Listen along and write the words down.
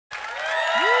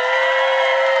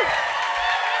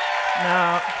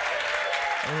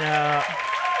No,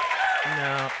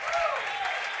 no.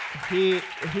 He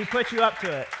put you up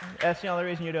to it. That's the only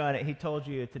reason you're doing it. He told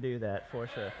you to do that, for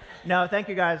sure. No, thank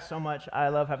you guys so much. I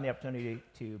love having the opportunity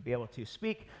to be able to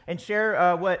speak and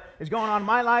share what is going on in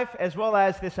my life, as well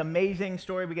as this amazing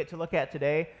story we get to look at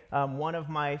today. One of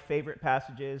my favorite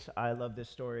passages. I love this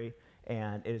story,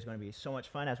 and it is going to be so much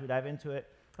fun as we dive into it.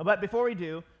 But before we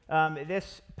do,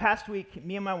 this past week,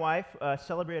 me and my wife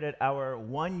celebrated our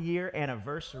 1-year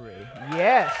anniversary.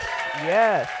 Yes,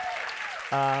 yes.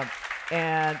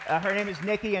 And her name is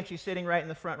Nikki, and she's sitting right in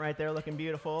the front right there, looking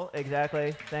beautiful.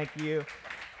 Exactly. Thank you.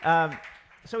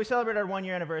 So we celebrated our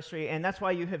 1-year anniversary, and that's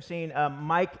why you have seen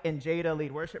Mike and Jada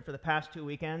lead worship for the past 2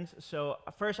 weekends. So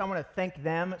first, I want to thank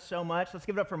them so much. Let's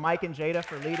give it up for Mike and Jada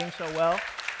for leading so well.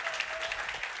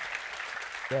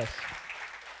 Yes.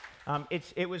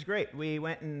 It was great. We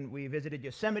went and we visited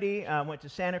Yosemite, went to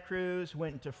Santa Cruz,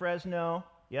 went to Fresno.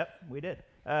 Yep, we did.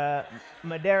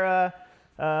 Madera.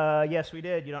 Yes, we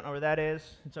did. You don't know where that is?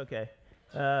 It's okay.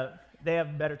 They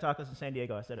have better tacos in San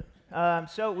Diego. I said it.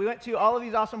 So we went to all of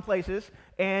these awesome places,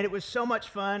 and it was so much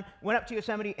fun. Went up to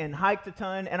Yosemite and hiked a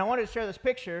ton, and I wanted to share this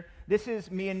picture. This is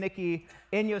me and Nikki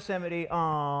in Yosemite.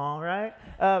 Aww,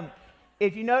 right?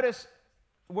 If you notice,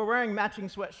 we're wearing matching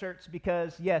sweatshirts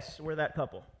because, yes, we're that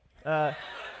couple.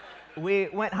 We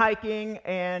went hiking,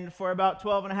 and for about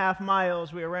 12 and a half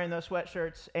miles, we were wearing those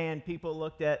sweatshirts, and people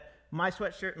looked at my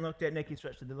sweatshirt and looked at Nikki's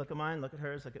sweatshirt. They look at mine, look at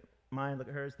hers, look at mine, look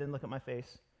at hers, then look at my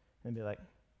face, and be like,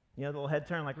 you know, the little head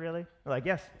turn, like, really? We're like,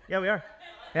 yes, yeah, we are.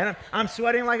 And I'm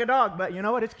sweating like a dog, but you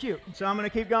know what? It's cute, so I'm going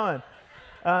to keep going.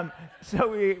 So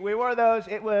we wore those.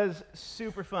 It was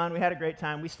super fun. We had a great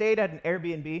time. We stayed at an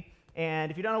Airbnb,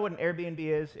 and if you don't know what an Airbnb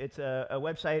is, it's a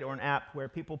website or an app where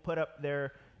people put up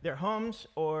their homes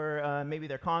or maybe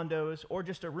their condos or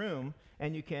just a room,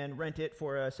 and you can rent it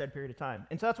for a set period of time.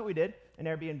 And so that's what we did, an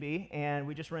Airbnb, and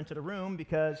we just rented a room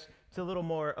because it's a little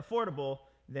more affordable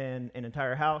than an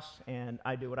entire house, and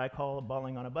I do what I call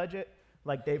balling on a budget,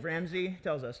 like Dave Ramsey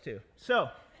tells us to. So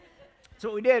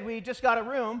what we did, we just got a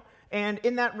room, and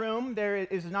in that room, there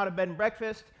is not a bed and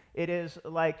breakfast. It is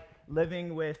like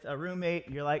living with a roommate.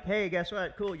 You're like, hey, guess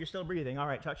what? Cool, you're still breathing. All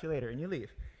right, talk to you later, and you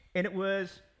leave. And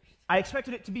I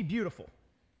expected it to be beautiful,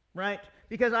 right?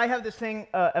 Because I have this thing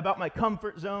about my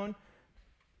comfort zone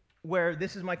where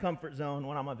this is my comfort zone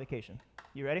when I'm on vacation.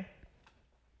 You ready?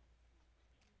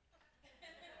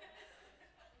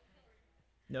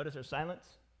 Notice there's silence.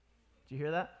 Did you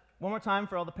hear that? One more time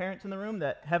for all the parents in the room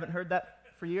that haven't heard that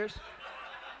for years.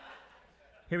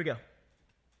 Here we go.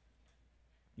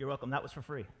 You're welcome. That was for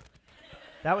free.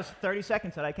 That was 30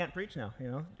 seconds that I can't preach now,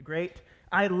 you know. Great.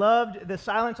 I loved the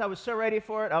silence. I was so ready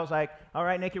for it. I was like, all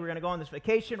right, Nikki, we're going to go on this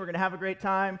vacation. We're going to have a great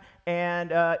time.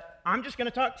 And I'm just going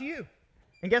to talk to you.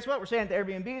 And guess what? We're staying at the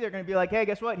Airbnb. They're going to be like, hey,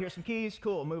 guess what? Here's some keys.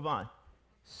 Cool, move on.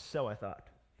 So I thought.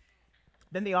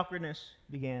 Then the awkwardness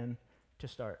began to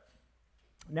start.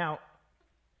 Now,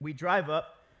 we drive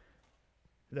up.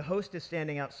 The host is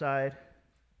standing outside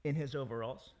in his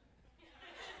overalls,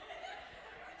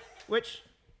 which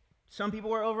some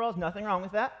people wear overalls. Nothing wrong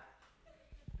with that.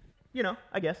 You know,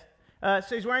 I guess.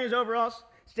 So he's wearing his overalls,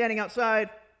 standing outside,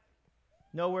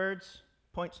 no words,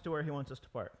 points to where he wants us to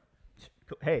park.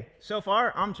 Hey, so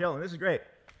far, I'm chilling. This is great.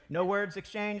 No words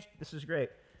exchanged. This is great.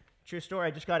 True story,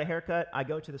 I just got a haircut. I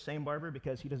go to the same barber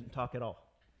because he doesn't talk at all.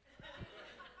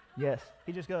 Yes,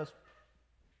 he just goes.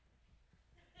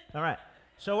 All right.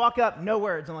 So I walk up, no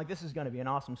words. I'm like, this is going to be an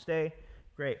awesome stay.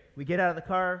 Great. We get out of the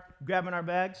car, grabbing our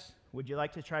bags. Would you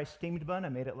like to try steamed bun? I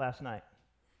made it last night.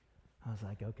 I was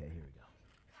like, okay, here we go.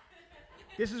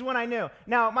 This is when I knew.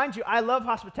 Now, mind you, I love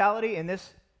hospitality, and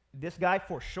this guy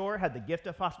for sure had the gift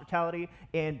of hospitality,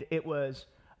 and it was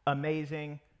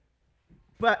amazing.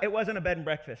 But it wasn't a bed and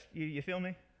breakfast. You feel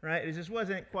me? Right? It just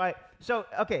wasn't quite. So,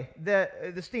 okay,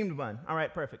 the steamed bun. All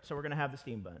right, perfect. So we're going to have the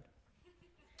steamed bun.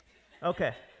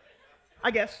 Okay. I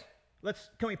guess.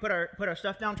 Can we put our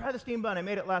stuff down? Try the steamed bun. I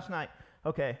made it last night.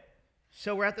 Okay.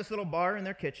 So we're at this little bar in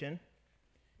their kitchen.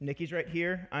 Nikki's right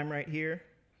here, I'm right here,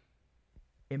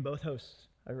 and both hosts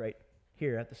are right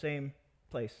here at the same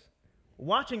place,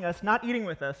 watching us, not eating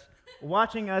with us,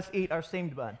 watching us eat our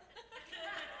steamed bun.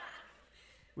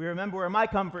 We remember where my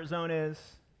comfort zone is,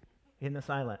 in the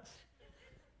silence.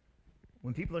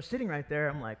 When people are sitting right there,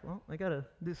 I'm like, well, I gotta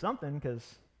do something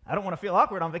because I don't want to feel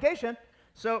awkward on vacation.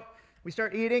 So we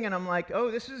start eating, and I'm like, oh,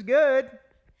 this is good.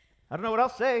 I don't know what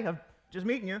else to say. I'm just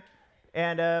meeting you.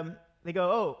 And they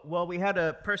go, oh, well, we had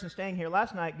a person staying here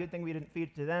last night. Good thing we didn't feed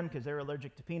it to them because they were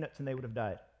allergic to peanuts and they would have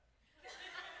died.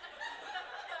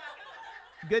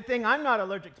 Good thing I'm not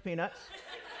allergic to peanuts.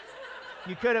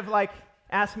 You could have,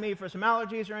 asked me for some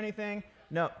allergies or anything.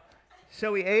 No.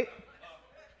 So we ate,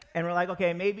 and we're like,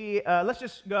 okay, maybe let's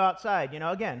just go outside.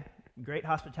 Again, great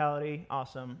hospitality,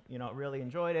 awesome. Really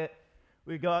enjoyed it.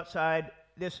 We go outside.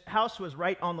 This house was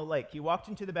right on the lake. You walked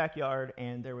into the backyard,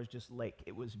 and there was just lake.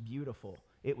 It was beautiful.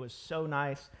 It was so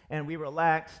nice, and we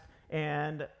relaxed,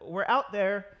 and we're out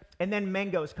there, and then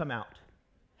mangoes come out.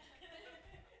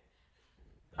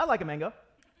 I like a mango.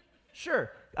 Sure.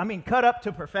 I mean, cut up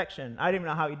to perfection. I didn't even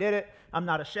know how he did it. I'm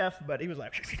not a chef, but he was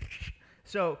like...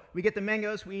 So we get the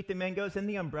mangoes, we eat the mangoes, and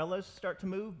the umbrellas start to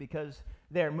move because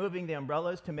they're moving the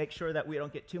umbrellas to make sure that we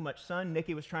don't get too much sun.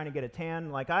 Nikki was trying to get a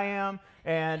tan like I am,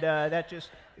 and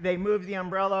they moved the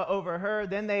umbrella over her.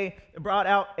 Then they brought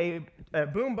out a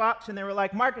boom box, and they were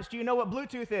like, Marcus, do you know what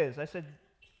Bluetooth is? I said,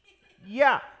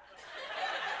 yeah,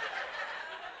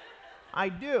 I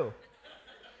do.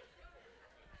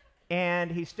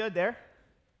 And he stood there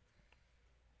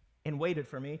and waited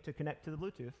for me to connect to the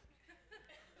Bluetooth.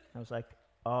 I was like,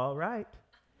 all right.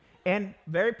 And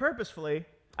very purposefully,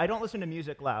 I don't listen to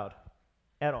music loud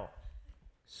at all.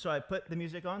 So I put the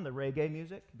music on, the reggae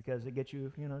music, because it gets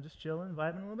you, just chilling,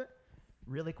 vibing a little bit.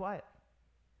 Really quiet.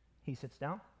 He sits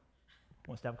down,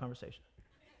 wants to have a conversation.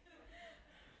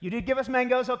 You did give us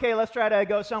mangoes. Okay, let's try to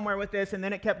go somewhere with this. And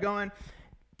then it kept going.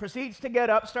 Proceeds to get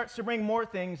up, starts to bring more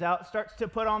things out, starts to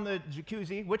put on the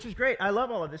jacuzzi, which is great. I love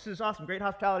all of this. This is awesome. Great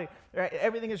hospitality.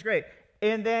 Everything is great.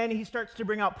 And then he starts to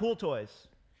bring out pool toys.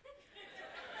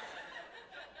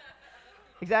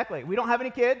 Exactly. We don't have any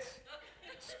kids.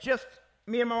 It's just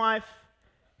me and my wife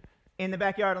in the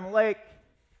backyard on the lake,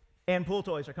 and pool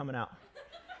toys are coming out.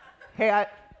 Hey, I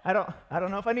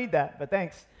don't know if I need that, but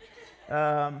thanks.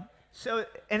 And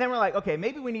then we're like, okay,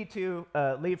 maybe we need to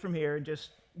leave from here and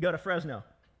just go to Fresno,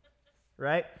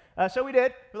 right? So we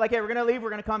did. We're like, hey, we're going to leave.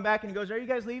 We're going to come back. And he goes, are you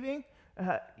guys leaving?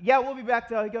 Yeah, we'll be back.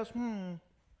 He goes,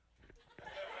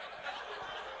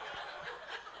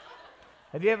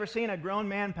 Have you ever seen a grown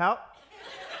man pout?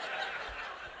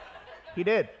 He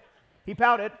did. He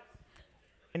pouted,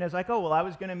 and I was like, oh, well, I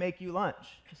was going to make you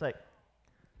lunch. He's like,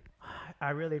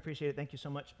 I really appreciate it. Thank you so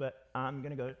much, but I'm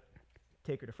going to go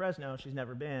take her to Fresno. She's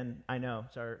never been. I know.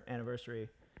 It's our anniversary,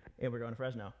 and we're going to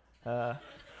Fresno.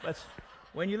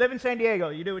 When you live in San Diego,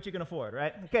 you do what you can afford,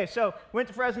 right? Okay, so went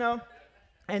to Fresno,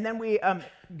 and then we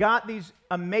got these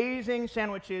amazing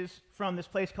sandwiches from this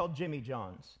place called Jimmy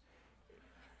John's.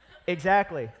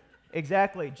 Exactly.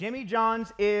 Jimmy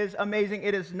John's is amazing.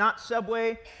 It is not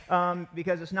Subway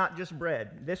because it's not just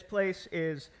bread. This place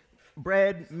is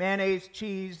bread, mayonnaise,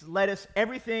 cheese, lettuce,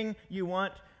 everything you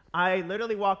want. I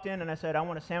literally walked in and I said, I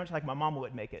want a sandwich like my mama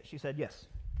would make it. She said, yes.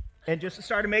 And just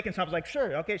started making, so I was like,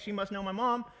 sure, okay, she must know my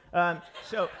mom.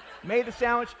 So made the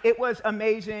sandwich. It was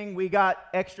amazing. We got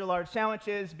extra large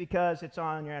sandwiches because it's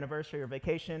on your anniversary or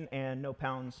vacation, and no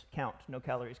pounds count, no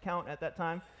calories count at that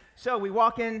time. So we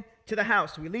walk into the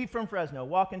house. We leave from Fresno,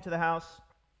 walk into the house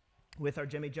with our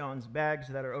Jimmy John's bags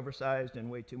that are oversized and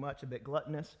way too much, a bit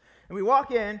gluttonous. And we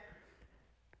walk in.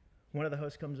 One of the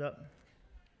hosts comes up,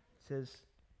 says,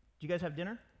 do you guys have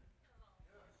dinner?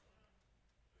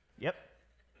 Yep.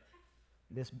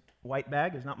 This white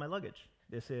bag is not my luggage.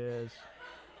 This is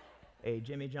a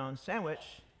Jimmy John's sandwich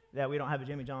that we don't have a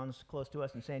Jimmy John's close to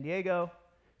us in San Diego,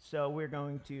 so we're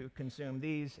going to consume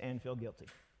these and feel guilty.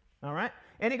 All right?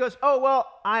 And he goes, oh,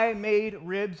 well, I made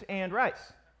ribs and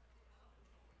rice.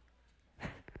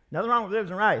 Nothing wrong with ribs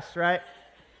and rice, right?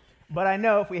 But I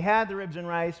know if we had the ribs and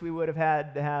rice, we would have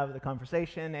had to have the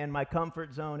conversation, and my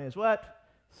comfort zone is what?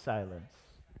 Silence.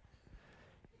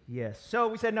 Yes. So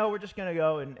we said, no, we're just going to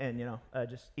go and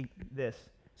just eat this.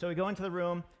 So we go into the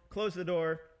room, close the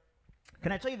door.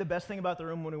 Can I tell you the best thing about the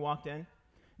room when we walked in?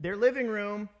 Their living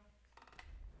room,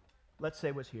 let's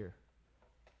say, was here.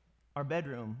 Our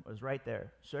bedroom was right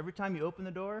there. So every time you open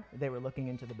the door, they were looking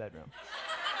into the bedroom.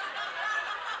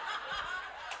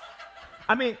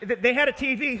 I mean, they had a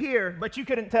TV here, but you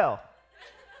couldn't tell.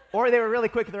 Or they were really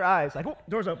quick with their eyes, like, oh,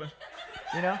 door's open,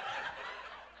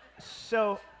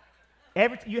 So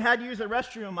you had to use the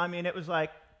restroom. I mean, it was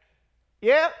like,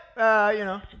 yeah,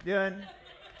 doing,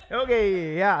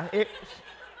 okay, yeah. It's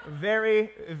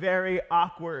very, very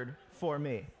awkward for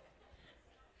me.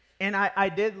 And I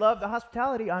did love the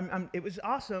hospitality. It was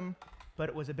awesome, but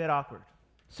it was a bit awkward.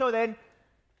 So then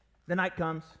the night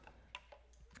comes,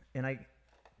 and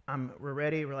we're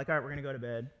ready. We're like, all right, we're going to go to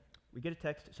bed. We get a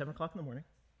text at 7 o'clock in the morning.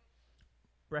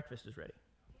 Breakfast is ready.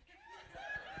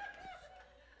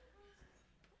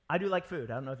 I do like food.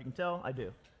 I don't know if you can tell. I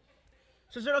do.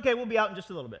 So I said, okay, we'll be out in just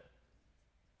a little bit.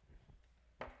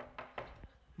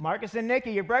 Marcus and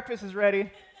Nikki, your breakfast is ready.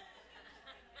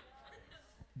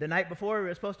 The night before, we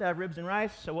were supposed to have ribs and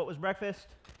rice. So what was breakfast?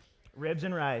 Ribs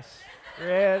and rice.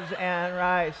 Ribs and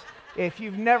rice. If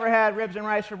you've never had ribs and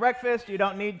rice for breakfast, you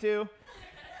don't need to.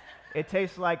 It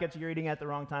tastes like you're eating at the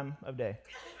wrong time of day.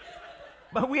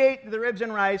 But we ate the ribs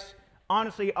and rice.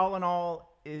 Honestly, all in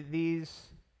all, these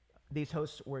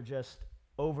hosts were just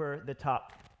over the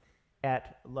top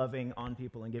at loving on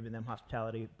people and giving them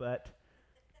hospitality, but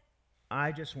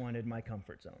I just wanted my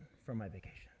comfort zone for my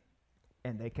vacation.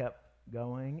 And they kept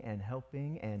going and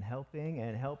helping and helping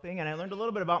and helping, and I learned a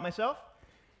little bit about myself,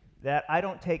 that I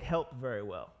don't take help very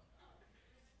well.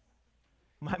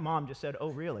 My mom just said, "Oh,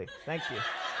 really? Thank you."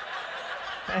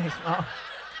 Thanks, Mom.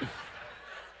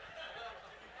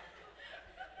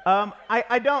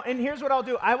 I don't, and here's what I'll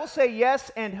do. I will say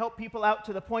yes and help people out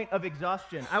to the point of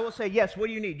exhaustion. I will say, yes, what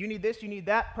do you need? You need this, you need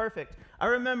that? Perfect. I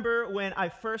remember when I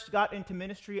first got into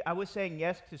ministry, I was saying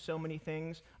yes to so many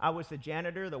things. I was the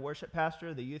janitor, the worship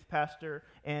pastor, the youth pastor,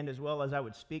 and as well as I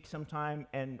would speak sometime,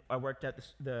 and I worked at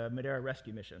the Madeira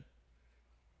Rescue Mission.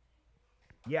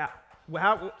 Yeah.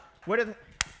 Well,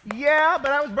 yeah,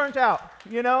 but I was burnt out,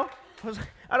 you know?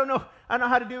 I don't know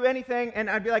how to do anything, and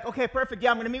I'd be like, okay, perfect, yeah,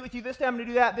 I'm going to meet with you this day, I'm going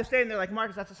to do that this day, and they're like,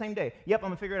 Marcus, that's the same day. Yep, I'm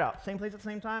going to figure it out. Same place at the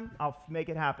same time, I'll make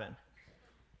it happen.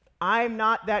 I'm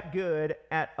not that good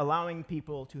at allowing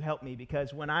people to help me,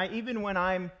 because even when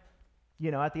I'm,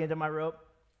 at the end of my rope,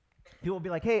 people will be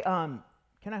like, hey, can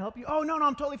I help you? Oh, no,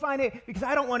 I'm totally fine, hey, because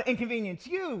I don't want to inconvenience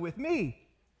you with me.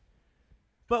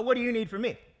 But what do you need from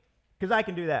me? Because I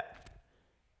can do that.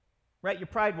 Right? Your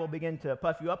pride will begin to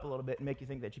puff you up a little bit and make you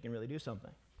think that you can really do something.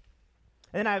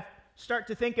 And then I start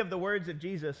to think of the words of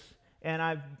Jesus, and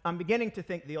I'm beginning to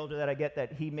think, the older that I get,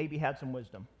 that he maybe had some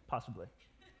wisdom, possibly.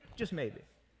 Just maybe.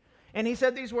 And he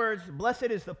said these words, "Blessed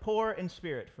is the poor in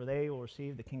spirit, for they will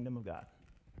receive the kingdom of God."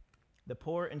 The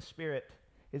poor in spirit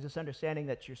is this understanding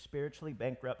that you're spiritually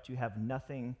bankrupt, you have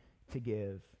nothing to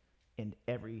give, and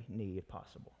every need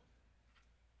possible.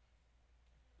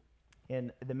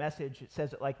 In the Message, it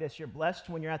says it like this: you're blessed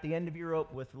when you're at the end of your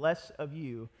rope. With less of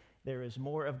you, there is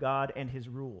more of God and his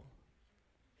rule.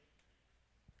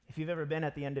 If you've ever been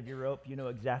at the end of your rope, you know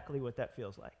exactly what that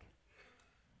feels like.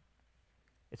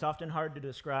 It's often hard to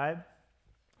describe.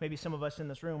 Maybe some of us in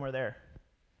this room are there.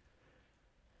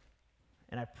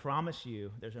 And I promise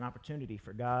you, there's an opportunity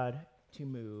for God to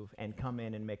move and come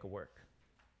in and make a work.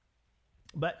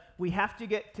 But we have to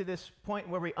get to this point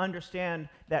where we understand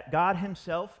that God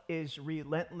himself is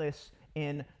relentless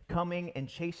in coming and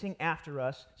chasing after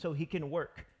us so he can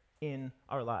work in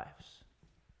our lives.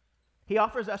 He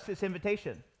offers us this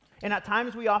invitation. And at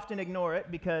times we often ignore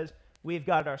it because we've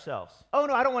got it ourselves. Oh,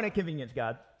 no, I don't want to inconvenience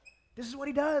God. This is what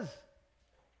he does.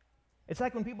 It's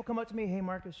like when people come up to me, hey,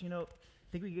 Marcus, I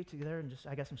think we can get together and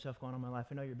I got some stuff going on in my life.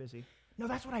 I know you're busy. No,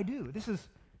 that's what I do. This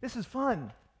is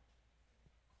fun.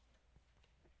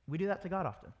 We do that to God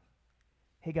often.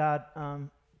 Hey, God,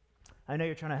 I know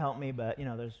you're trying to help me, but,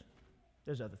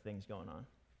 there's other things going on.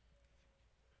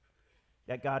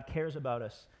 That God cares about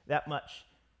us that much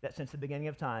that since the beginning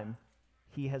of time,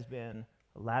 he has been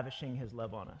lavishing his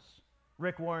love on us.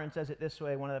 Rick Warren says it this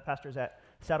way, one of the pastors at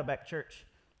Saddleback Church,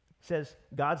 says,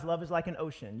 God's love is like an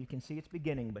ocean. You can see its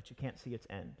beginning, but you can't see its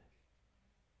end.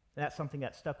 And that's something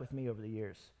that stuck with me over the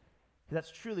years, because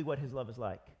that's truly what his love is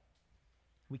like.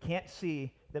 We can't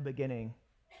see the beginning,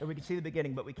 or we can see the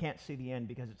beginning, but we can't see the end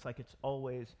because it's like it's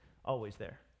always, always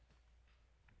there.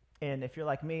 And if you're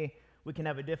like me, we can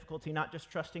have a difficulty not just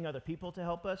trusting other people to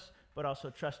help us, but also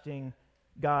trusting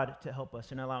God to help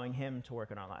us and allowing him to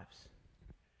work in our lives.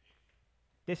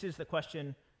 This is the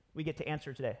question we get to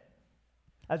answer today.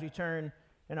 As we turn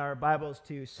in our Bibles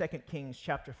to 2 Kings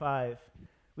chapter 5,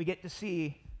 we get to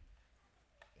see,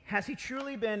 has he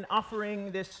truly been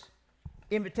offering this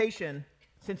invitation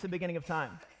since the beginning of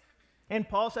time? And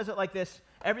Paul says it like this: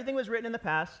 everything was written in the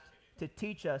past to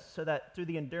teach us so that through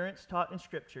the endurance taught in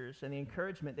scriptures and the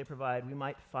encouragement they provide, we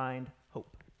might find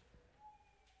hope.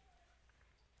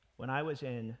 When I was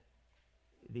in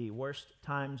the worst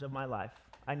times of my life,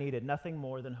 I needed nothing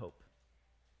more than hope.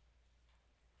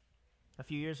 A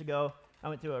few years ago, I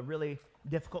went through a really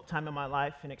difficult time in my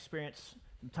life and experienced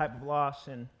some type of loss,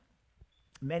 and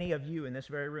many of you in this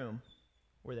very room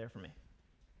were there for me.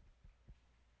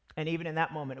 And even in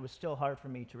that moment, it was still hard for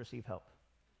me to receive help.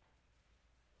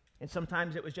 And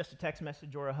sometimes it was just a text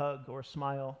message or a hug or a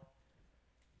smile.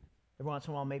 Every once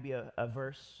in a while, maybe a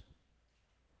verse.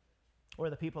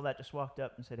 Or the people that just walked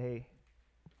up and said, hey,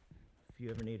 if you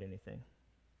ever need anything,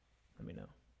 let me know.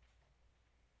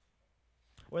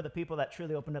 Or the people that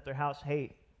truly opened up their house,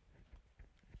 hey,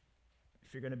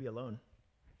 if you're going to be alone,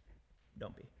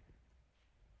 don't be.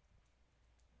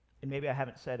 And maybe I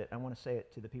haven't said it. I want to say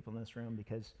it to the people in this room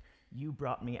because you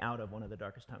brought me out of one of the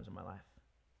darkest times of my life.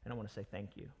 And I want to say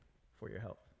thank you for your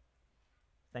help.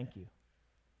 Thank you.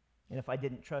 And if I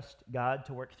didn't trust God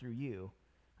to work through you,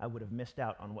 I would have missed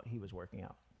out on what he was working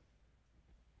out.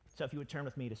 So if you would turn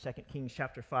with me to 2 Kings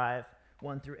chapter 5,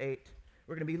 1 through 8.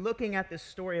 We're going to be looking at this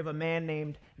story of a man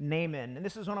named Naaman. And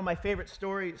this is one of my favorite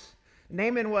stories.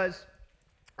 Naaman was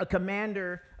a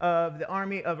commander of the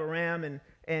army of Aram,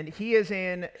 and he is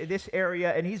in this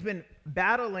area, and he's been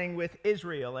battling with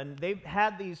Israel. And they've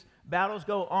had these battles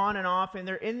go on and off, and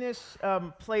they're in this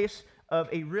place of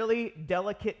a really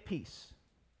delicate peace.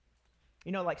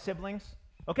 You know, like siblings.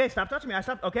 Okay, stop touching me.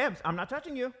 Okay, I'm not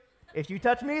touching you. If you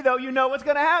touch me, though, you know what's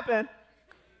going to happen.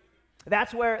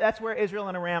 That's where Israel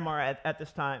and Aram are at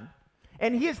this time.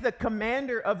 And he is the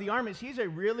commander of the armies. He's a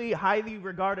really highly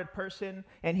regarded person,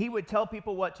 and he would tell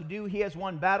people what to do. He has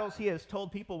won battles. He has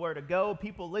told people where to go.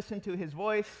 People listen to his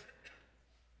voice.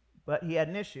 But he had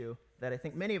an issue that I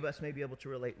think many of us may be able to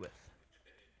relate with.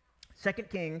 2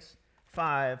 Kings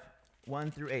 5,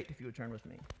 1 through 8, if you would turn with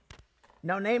me.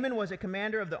 Now Naaman was a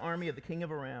commander of the army of the king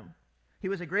of Aram. He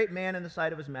was a great man in the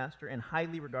sight of his master and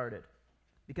highly regarded,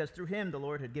 because through him the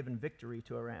Lord had given victory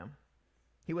to Aram.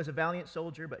 He was a valiant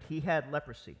soldier, but he had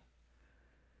leprosy.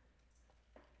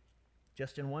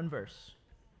 Just in one verse.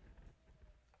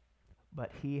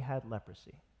 But he had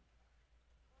leprosy.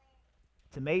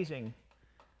 It's amazing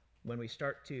when we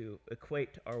start to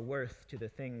equate our worth to the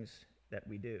things that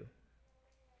we do,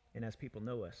 and as people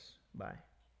know us by,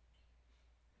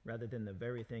 rather than the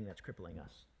very thing that's crippling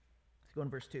us. Let's go in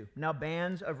verse 2. Now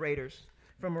bands of raiders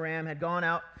from Aram had gone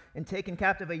out and taken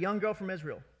captive a young girl from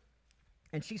Israel.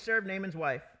 And she served Naaman's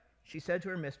wife. She said to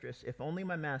her mistress, "If only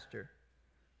my master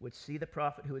would see the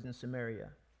prophet who is in Samaria,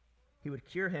 he would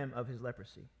cure him of his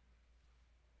leprosy."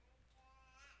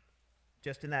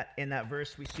 Just in that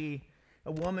verse, we see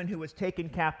a woman who was taken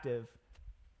captive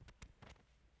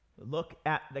look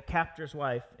at the captor's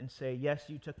wife and say, "Yes,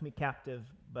 you took me captive,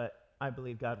 but I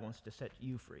believe God wants to set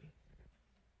you free."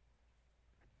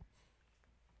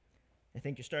 I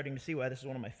think you're starting to see why this is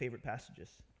one of my favorite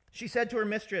passages. She said to her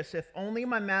mistress, "If only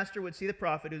my master would see the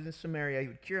prophet who's in Samaria, he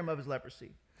would cure him of his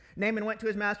leprosy." Naaman went to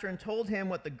his master and told him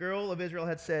what the girl of Israel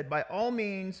had said. "By all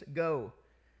means, go,"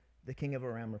 the king of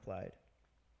Aram replied.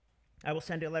 "I will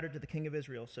send a letter to the king of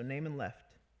Israel." So Naaman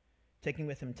left, taking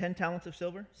with him 10 talents of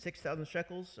silver, 6,000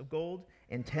 shekels of gold,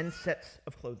 and 10 sets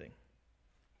of clothing.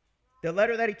 The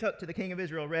letter that he took to the king of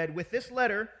Israel read, "With this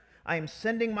letter, I am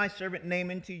sending my servant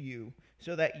Naaman to you,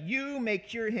 so that you may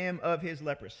cure him of his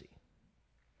leprosy."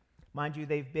 Mind you,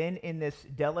 they've been in this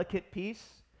delicate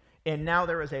peace, and now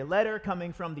there is a letter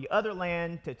coming from the other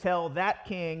land to tell that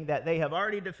king that they have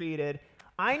already defeated,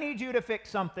 "I need you to fix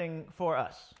something for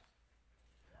us.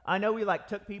 I know we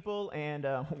took people and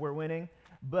we're winning,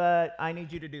 but I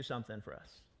need you to do something for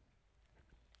us."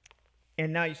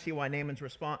 And now you see why Naaman's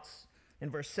response in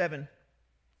verse 7.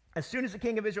 As soon as the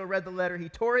king of Israel read the letter, he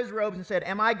tore his robes and said,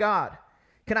 "Am I God?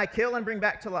 Can I kill and bring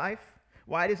back to life?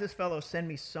 Why does this fellow send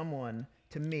me someone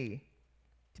to me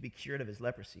to be cured of his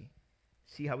leprosy?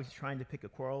 See how he's trying to pick a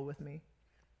quarrel with me?"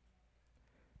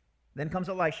 Then comes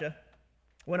Elisha.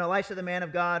 When Elisha, the man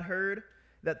of God, heard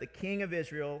that the king of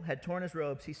Israel had torn his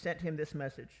robes, he sent him this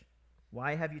message: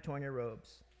 "Why have you torn your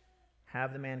robes?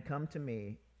 Have the man come to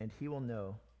me, and he will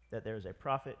know that there is a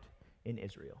prophet in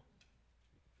Israel."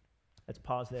 Let's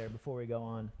pause there before we go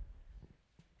on.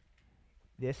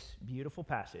 This beautiful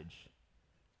passage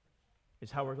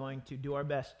is how we're going to do our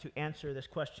best to answer this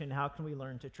question: how can we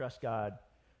learn to trust God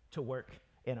to work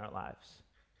in our lives?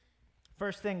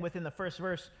 First thing, within the first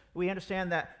verse, we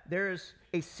understand that there is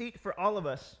a seat for all of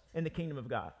us in the kingdom of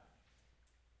God.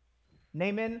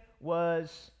 Naaman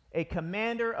was a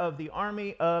commander of the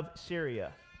army of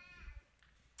Syria.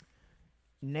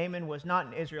 Naaman was not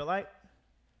an Israelite.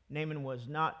 Naaman was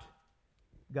not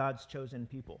God's chosen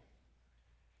people.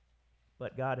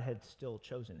 But God had still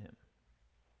chosen him.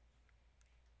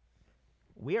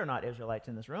 We are not Israelites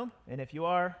in this room, and if you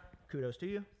are, kudos to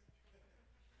you.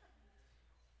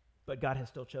 But God has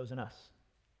still chosen us.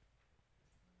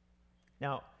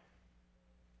 Now,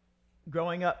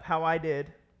 growing up how I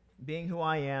did, being who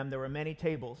I am, there were many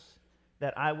tables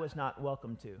that I was not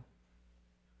welcome to.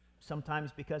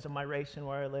 Sometimes because of my race and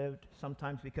where I lived,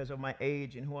 sometimes because of my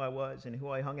age and who I was and who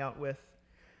I hung out with.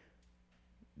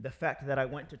 The fact that I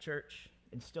went to church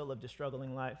and still lived a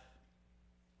struggling life,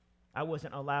 I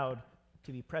wasn't allowed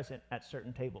to be present at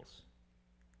certain tables.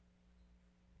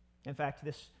 In fact,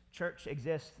 this church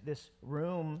exists, this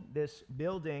room, this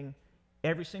building,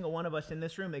 every single one of us in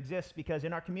this room exists because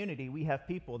in our community we have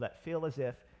people that feel as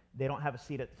if they don't have a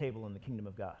seat at the table in the kingdom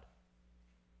of God.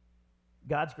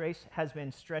 God's grace has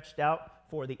been stretched out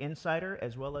for the insider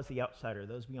as well as the outsider,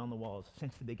 those beyond the walls,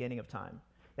 since the beginning of time.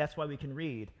 That's why we can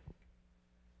read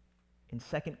in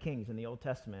 2 Kings in the Old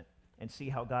Testament and see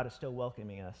how God is still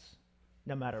welcoming us,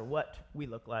 no matter what we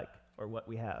look like or what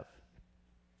we have.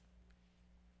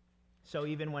 So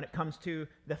even when it comes to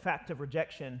the fact of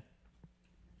rejection,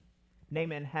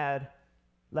 Naaman had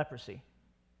leprosy.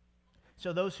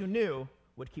 So those who knew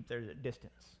would keep their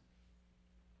distance.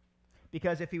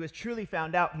 Because if he was truly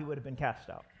found out, he would have been cast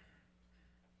out.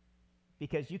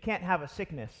 Because you can't have a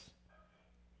sickness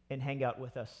and hang out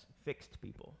with us fixed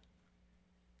people.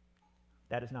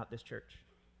 That is not this church.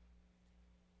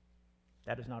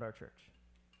 That is not our church.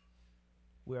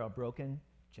 We are all broken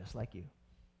just like you.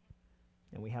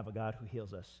 And we have a God who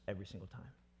heals us every single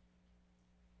time.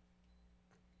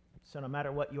 So no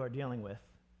matter what you are dealing with,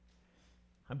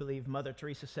 I believe Mother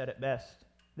Teresa said it best.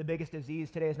 The biggest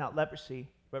disease today is not leprosy,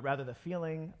 but rather the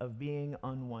feeling of being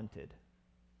unwanted.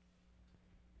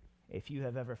 If you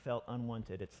have ever felt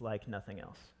unwanted, it's like nothing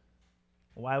else.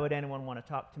 Why would anyone want to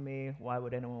talk to me? Why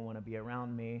would anyone want to be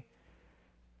around me?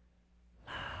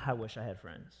 I wish I had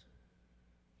friends.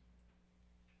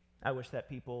 I wish that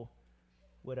people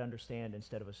would understand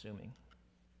instead of assuming.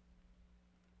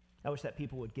 I wish that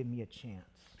people would give me a chance.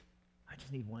 I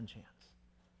just need one chance.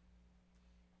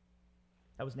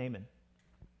 That was Naaman.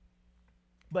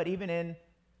 But even in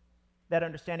that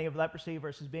understanding of leprosy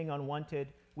versus being unwanted,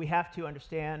 we have to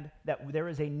understand that there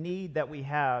is a need that we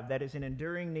have that is an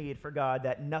enduring need for God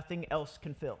that nothing else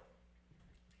can fill.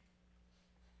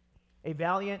 A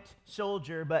valiant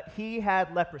soldier, but he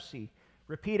had leprosy.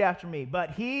 Repeat after me.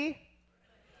 But he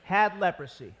had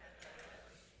leprosy.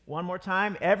 One more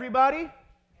time. Everybody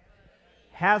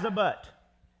has a butt.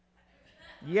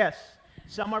 Yes.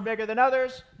 Some are bigger than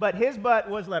others, but his butt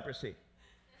was leprosy.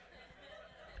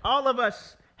 All of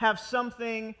us have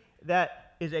something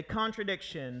that is a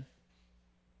contradiction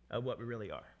of what we really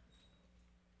are.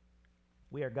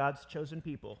 We are God's chosen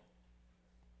people,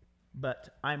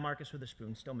 but I, Marcus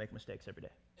Witherspoon, still make mistakes every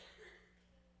day.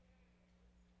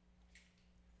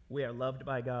 We are loved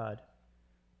by God,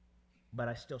 but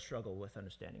I still struggle with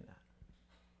understanding that.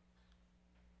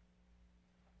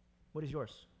 What is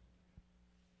yours?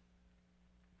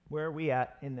 Where are we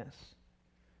at in this?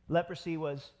 Leprosy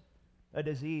was a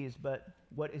disease, but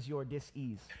what is your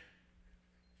dis-ease?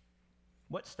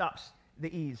 What stops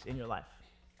the ease in your life?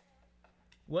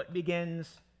 What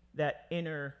begins that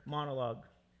inner monologue?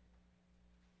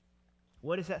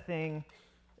 What is that thing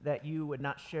that you would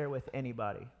not share with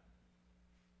anybody?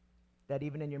 That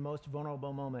even in your most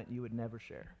vulnerable moment, you would never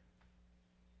share?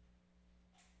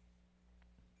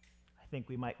 I think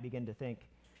we might begin to think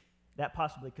that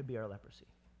possibly could be our leprosy.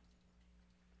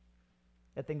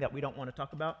 That thing that we don't want to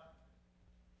talk about.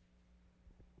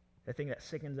 The thing that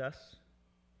sickens us,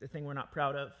 the thing we're not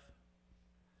proud of.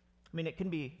 I mean, it can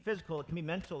be physical, it can be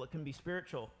mental, it can be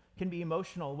spiritual, it can be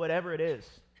emotional, whatever it is.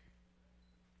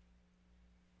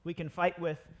 We can fight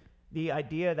with the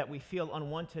idea that we feel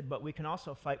unwanted, but we can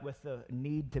also fight with the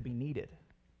need to be needed.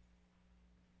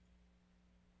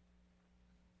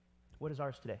 What is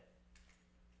ours today?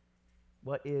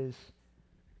 What is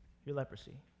your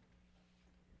leprosy?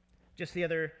 Just the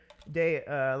other day,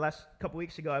 last couple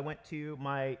weeks ago, I went to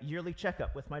my yearly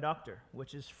checkup with my doctor,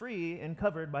 which is free and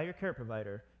covered by your care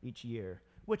provider each year,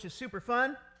 which is super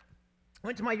fun.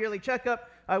 Went to my yearly checkup.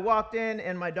 I walked in,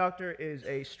 and my doctor is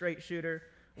a straight shooter.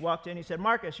 Walked in, he said,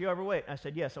 "Marcus, you overweight?" I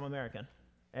said, "Yes, I'm American."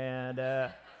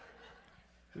 And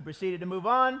we proceeded to move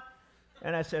on,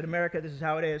 and I said, "America, this is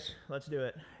how it is. Let's do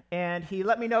it." And he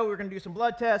let me know we're going to do some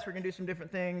blood tests. We're going to do some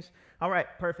different things. All right,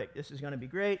 perfect. This is going to be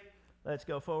great. Let's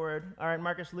go forward. All right,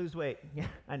 Marcus, lose weight. Yeah,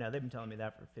 I know. They've been telling me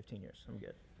that for 15 years. I'm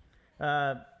good.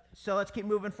 So let's keep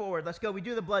moving forward. Let's go. We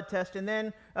do the blood test, and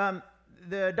then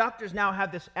the doctors now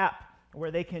have this app where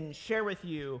they can share with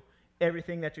you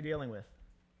everything that you're dealing with.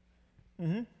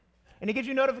 And it gives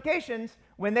you notifications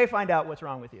when they find out what's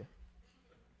wrong with you.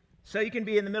 So you can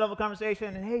be in the middle of a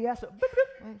conversation, and, "Hey, yes,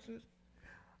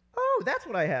 oh, that's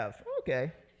what I have.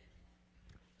 Okay."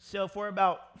 So for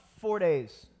about 4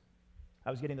 days, I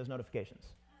was getting those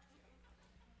notifications.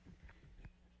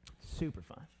 Super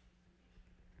fun.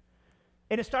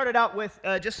 And it started out with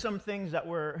just some things that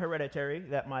were hereditary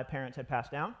that my parents had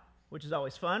passed down, which is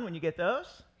always fun when you get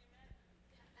those.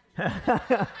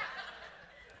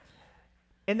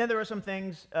 And then there are some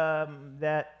things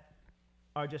that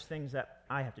are just things that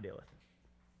I have to deal with.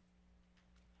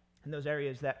 And those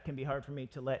areas that can be hard for me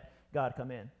to let God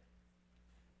come in.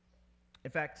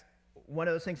 In fact, one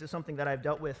of those things is something that I've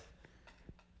dealt with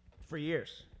for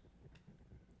years.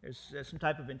 There's some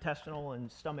type of intestinal and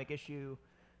stomach issue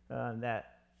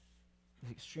that is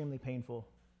extremely painful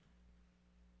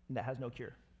and that has no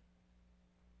cure.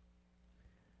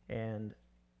 And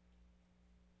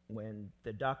when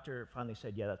the doctor finally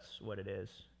said, yeah, that's what it is,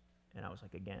 and I was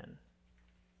like, again.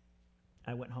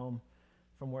 I went home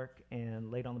from work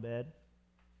and laid on the bed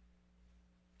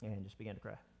and just began to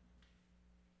cry.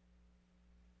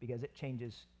 Because it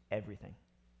changes everything.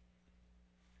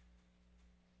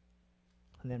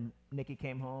 And then Nikki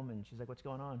came home and she's like, what's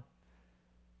going on?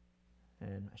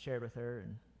 And I shared with her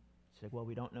and she's like, well,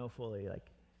 we don't know fully, like,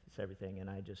 it's everything. And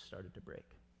I just started to break.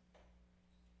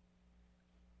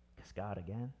 Because God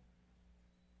again.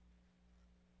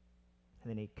 And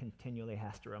then he continually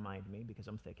has to remind me, because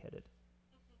I'm thick-headed,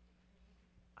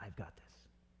 I've got this.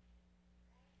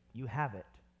 You have it,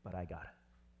 but I got it.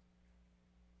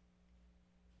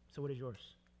 So what is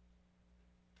yours?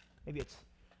 Maybe it's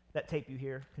that tape you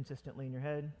hear consistently in your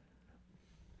head.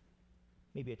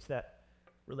 Maybe it's that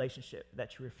relationship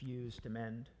that you refuse to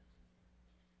mend.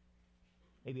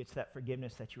 Maybe it's that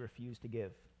forgiveness that you refuse to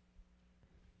give.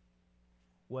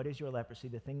 What is your leprosy?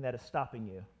 The thing that is stopping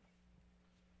you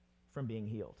from being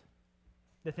healed.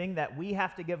 The thing that we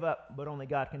have to give up, but only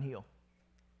God can heal.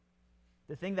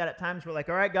 The thing that at times we're like,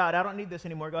 all right, God, I don't need this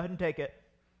anymore. Go ahead and take it.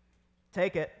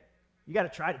 Take it. You got to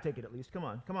try to take it at least. Come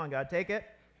on. Come on, God, take it.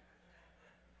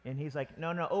 And he's like,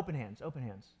 no, open hands, open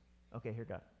hands. Okay, here,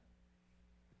 God.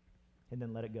 And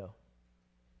then let it go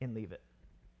and leave it.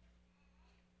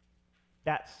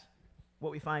 That's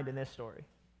what we find in this story.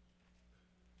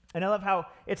 And I love how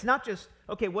it's not just,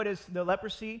 okay, what is the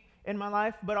leprosy in my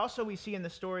life? But also we see in the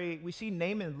story, we see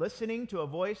Naaman listening to a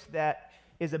voice that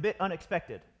is a bit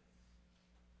unexpected.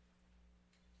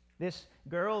 This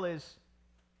girl is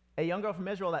a young girl from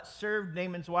Israel that served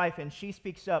Naaman's wife, and she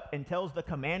speaks up and tells the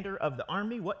commander of the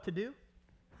army what to do.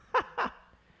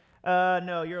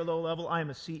 No, you're a low level. I am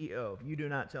a CEO. You do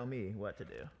not tell me what to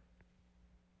do.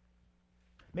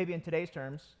 Maybe in today's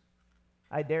terms,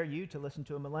 I dare you to listen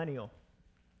to a millennial.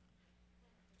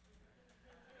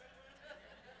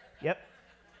 Yep,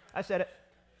 I said it.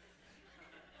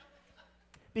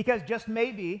 Because just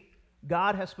maybe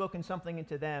God has spoken something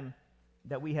into them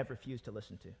that we have refused to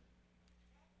listen to.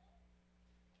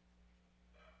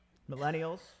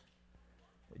 Millennials,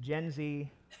 Gen Z,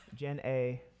 Gen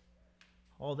A,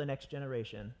 all the next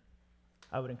generation,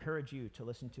 I would encourage you to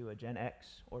listen to a Gen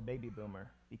X or baby boomer,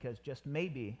 because just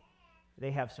maybe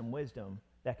they have some wisdom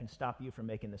that can stop you from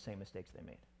making the same mistakes they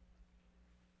made.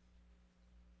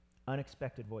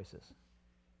 Unexpected voices.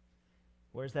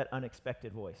 Where's that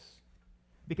unexpected voice?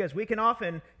 Because we can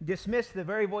often dismiss the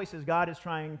very voices God is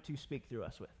trying to speak through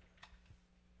us with.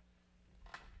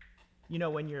 You know,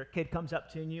 when your kid comes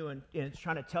up to you and is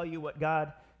trying to tell you what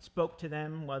God spoke to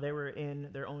them while they were in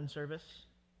their own service.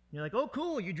 You're like, oh,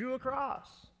 cool, you drew a cross.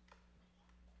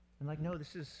 I'm like, no,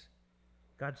 this is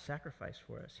God's sacrifice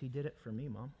for us. He did it for me,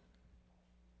 Mom.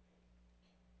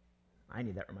 I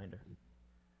need that reminder.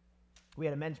 We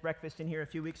had a men's breakfast in here a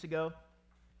few weeks ago,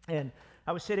 and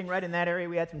I was sitting right in that area.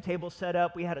 We had some tables set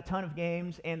up. We had a ton of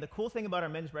games, and the cool thing about our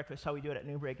men's breakfast, how we do it at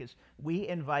New Break, is we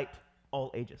invite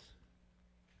all ages.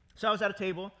 So I was at a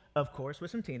table, of course,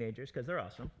 with some teenagers, because they're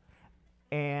awesome,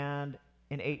 and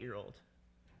an 8-year-old.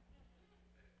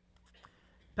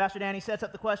 Pastor Danny sets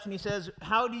up the question. He says,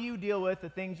 how do you deal with the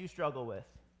things you struggle with?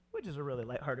 Which is a really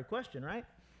lighthearted question, right?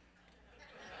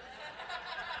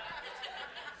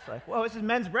 It's like, well, this is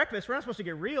men's breakfast. We're not supposed to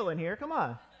get real in here. Come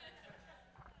on.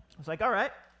 I was like, all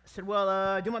right. I said, well,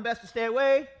 I do my best to stay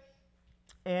away.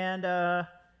 And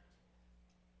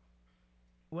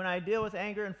when I deal with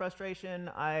anger and frustration,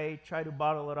 I try to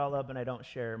bottle it all up and I don't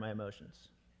share my emotions.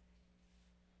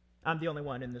 I'm the only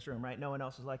one in this room, right? No one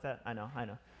else is like that? I know.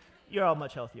 You're all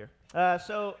much healthier.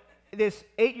 So this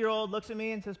 8-year-old looks at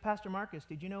me and says, Pastor Marcus,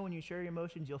 did you know when you share your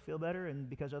emotions, you'll feel better, and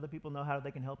because other people know how they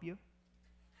can help you?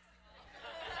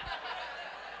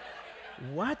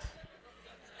 What?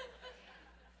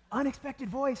 Unexpected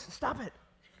voice. Stop it.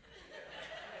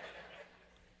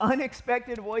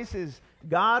 Unexpected voices.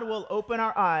 God will open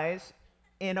our eyes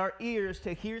and our ears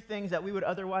to hear things that we would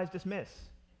otherwise dismiss.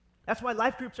 That's why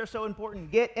life groups are so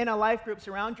important. Get in a life group.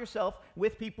 Surround yourself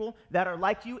with people that are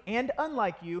like you and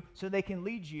unlike you so they can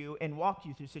lead you and walk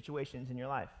you through situations in your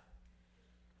life.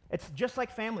 It's just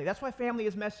like family. That's why family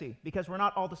is messy, because we're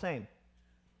not all the same.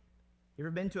 You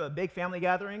ever been to a big family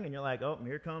gathering and you're like, oh,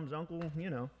 here comes Uncle,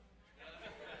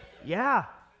 Yeah,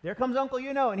 there comes Uncle,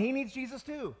 and he needs Jesus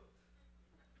too.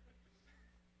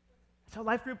 That's how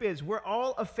life group is. We're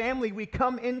all a family. We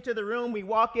come into the room, we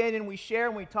walk in, and we share,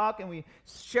 and we talk, and we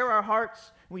share our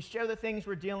hearts, and we share the things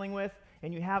we're dealing with,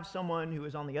 and you have someone who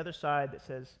is on the other side that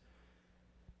says,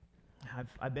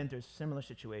 I've been through a similar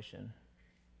situation,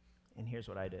 and here's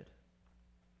what I did.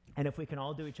 And if we can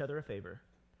all do each other a favor,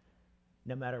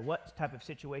 no matter what type of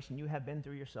situation you have been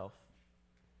through yourself,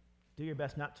 Do your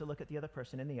best not to look at the other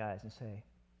person in the eyes and say,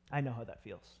 I know how that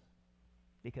feels.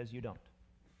 Because you don't.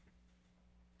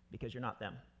 Because you're not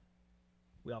them.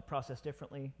 We all process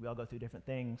differently. We all go through different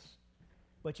things.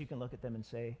 But you can look at them and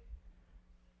say,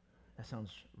 that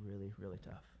sounds really, really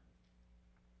tough.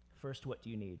 First, what do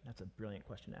you need? That's a brilliant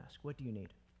question to ask. What do you need?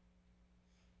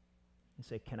 And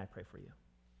say, can I pray for you?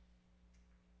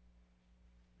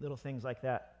 Little things like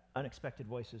that, unexpected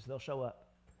voices, they'll show up.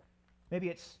 Maybe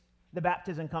it's the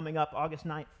baptism coming up August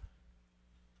 9th.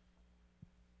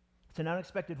 It's an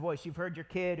unexpected voice. You've heard your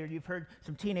kid, or you've heard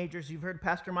some teenagers, you've heard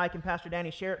Pastor Mike and Pastor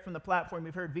Danny share it from the platform,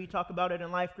 you've heard V talk about it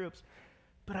in life groups,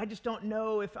 but I just don't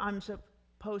know if I'm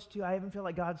supposed to. I even feel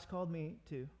like God's called me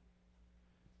to.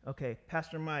 Okay,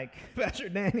 Pastor Mike, Pastor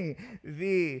Danny,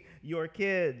 V, your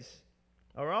kids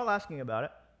are all asking about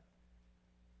it.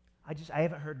 I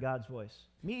haven't heard God's voice.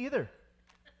 Me either.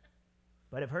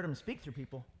 But I've heard him speak through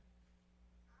people.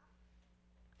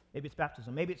 Maybe it's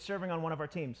baptism. Maybe it's serving on one of our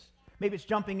teams. Maybe it's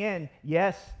jumping in,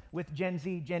 yes, with Gen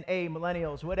Z, Gen A,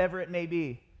 millennials, whatever it may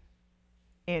be,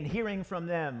 and hearing from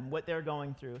them what they're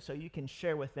going through so you can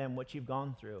share with them what you've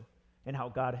gone through and how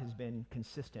God has been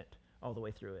consistent all the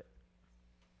way through it.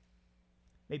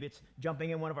 Maybe it's jumping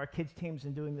in one of our kids' teams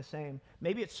and doing the same.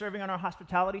 Maybe it's serving on our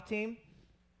hospitality team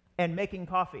and making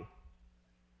coffee.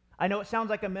 I know it sounds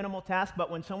like a minimal task,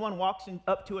 but when someone walks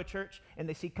up to a church and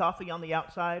they see coffee on the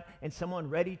outside and someone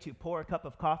ready to pour a cup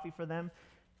of coffee for them,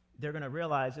 they're going to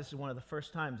realize this is one of the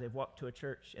first times they've walked to a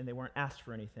church and they weren't asked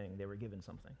for anything, they were given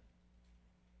something.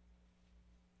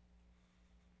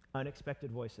 Unexpected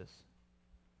voices.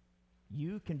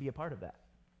 You can be a part of that.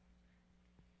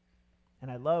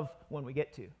 And I love when we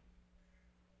get to.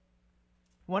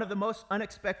 One of the most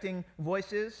unexpected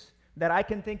voices that I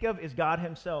can think of is God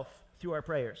himself through our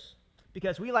prayers.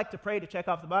 Because we like to pray to check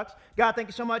off the box. God, thank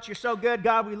you so much. You're so good.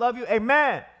 God, we love you.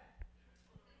 Amen.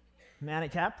 Manny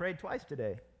Tap prayed twice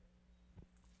today.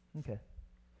 Okay.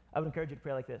 I would encourage you to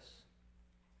pray like this.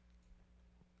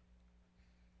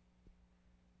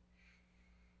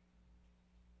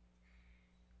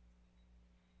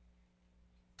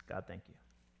 God, thank you.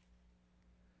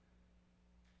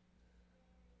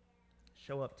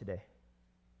 Show up today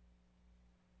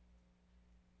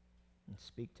and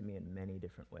speak to me in many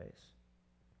different ways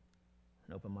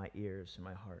and open my ears and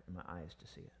my heart and my eyes to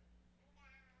see it.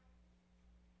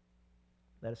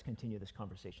 Let us continue this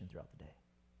conversation throughout the day.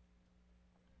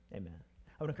 Amen.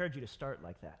 I would encourage you to start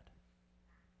like that.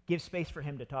 Give space for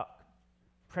him to talk.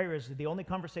 Prayer is the only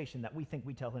conversation that we think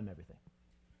we tell him everything.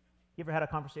 You ever had a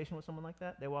conversation with someone like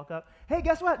that? They walk up, hey,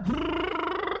 guess what?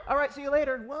 All right, see you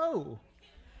later. Whoa.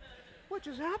 What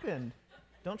just happened?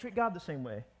 Don't treat God the same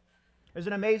way. There's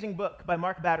an amazing book by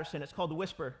Mark Batterson. It's called The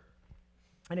Whisper.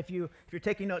 And if you're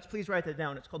taking notes, please write that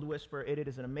down. It's called The Whisper. It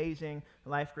is an amazing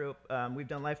life group. We've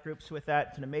done life groups with that.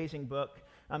 It's an amazing book.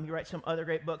 He writes some other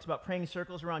great books about praying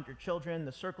circles around your children,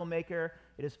 The Circle Maker.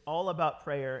 It is all about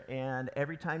prayer, and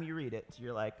every time you read it,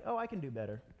 you're like, oh, I can do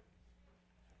better.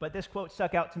 But this quote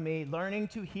stuck out to me. Learning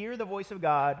to hear the voice of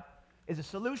God is a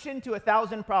solution to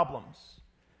 1,000 problems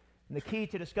and the key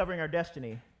to discovering our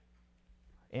destiny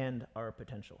and our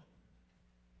potential.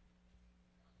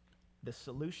 The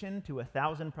solution to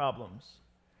 1,000 problems.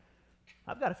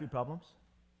 I've got a few problems.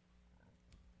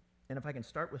 And if I can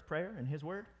start with prayer and his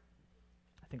word,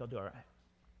 I think I'll do all right.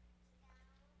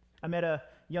 I met a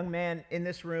young man in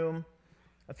this room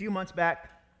a few months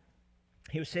back.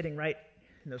 He was sitting right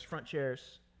in those front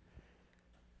chairs.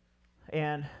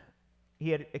 And he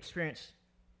had experienced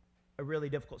a really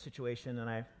difficult situation, and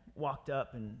I walked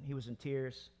up, and he was in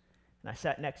tears, and I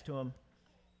sat next to him.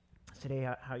 I said, hey,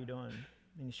 how you doing?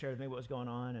 And he shared with me what was going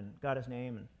on, and got his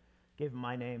name, and gave him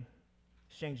my name,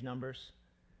 exchanged numbers.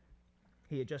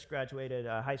 He had just graduated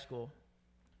high school,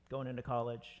 going into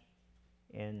college,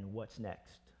 and what's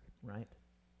next, right?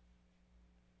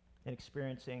 And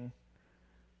experiencing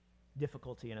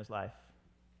difficulty in his life.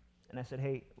 And I said,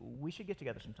 hey, we should get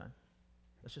together sometime.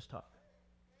 Let's just talk.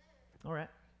 All right.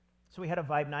 So we had a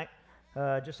vibe night,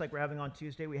 just like we're having on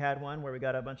Tuesday. We had one where we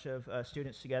got a bunch of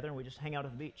students together, and we just hang out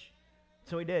at the beach.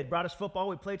 So we did. Brought us football.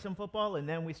 We played some football, and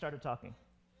then we started talking.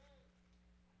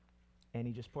 And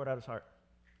he just poured out his heart.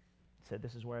 He said,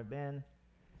 this is where I've been.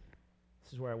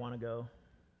 This is where I want to go.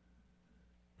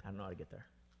 I don't know how to get there.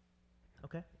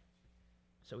 Okay.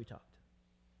 So we talked.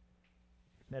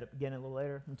 Met up again a little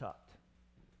later and talked.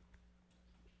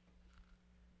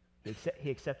 He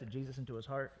accepted Jesus into his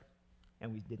heart,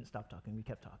 and we didn't stop talking. We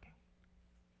kept talking.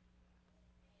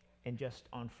 And just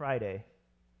on Friday,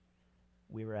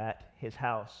 we were at his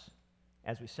house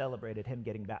as we celebrated him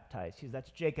getting baptized. That's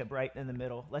Jacob right in the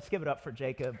middle. Let's give it up for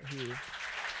Jacob.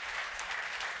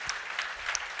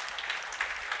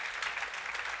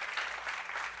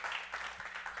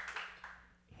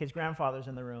 his grandfather's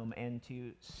in the room, and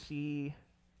to see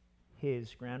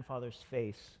his grandfather's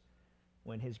face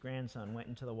when his grandson went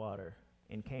into the water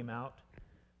and came out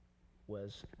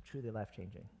was truly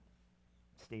life-changing.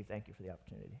 Steve, thank you for the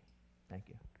opportunity. Thank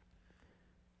you.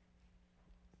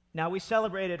 Now, we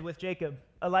celebrated with Jacob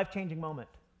a life-changing moment.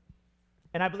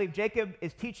 And I believe Jacob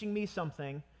is teaching me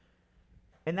something,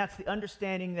 and that's the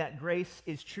understanding that grace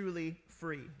is truly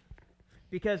free.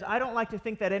 Because I don't like to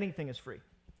think that anything is free.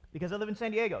 Because I live in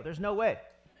San Diego. There's no way.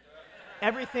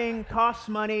 Everything costs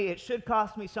money. It should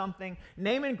cost me something.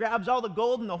 Naaman grabs all the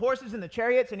gold and the horses and the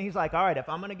chariots, and he's like, all right, if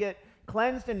I'm going to get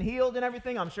cleansed and healed and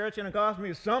everything, I'm sure it's going to cost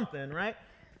me something, right?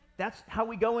 That's how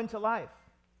we go into life.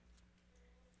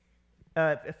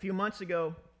 A few months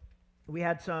ago, we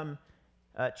had some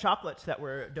chocolates that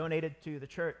were donated to the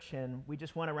church, and we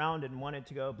just went around and wanted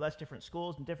to go bless different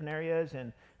schools in different areas.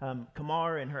 And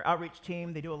Kamar and her outreach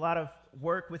team, they do a lot of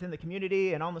work within the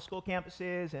community and on the school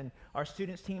campuses. And our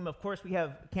students team, of course, we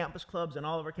have campus clubs on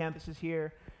all of our campuses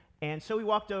here. And so we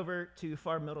walked over to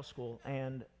Farr Middle School,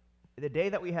 and the day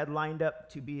that we had lined up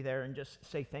to be there and just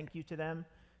say thank you to them,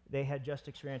 they had just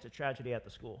experienced a tragedy at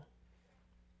the school.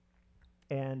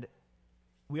 And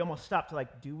we almost stopped,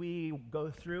 like, do we go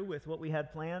through with what we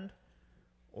had planned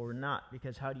or not?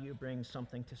 Because how do you bring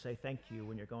something to say thank you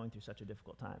when you're going through such a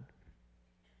difficult time?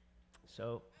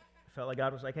 So I felt like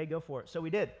God was like, hey, go for it. So we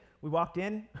did. We walked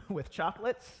in with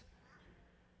chocolates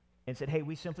and said, hey,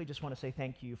 we simply just want to say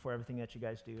thank you for everything that you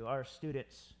guys do. Our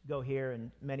students go here,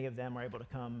 and many of them are able to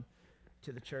come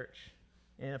to the church.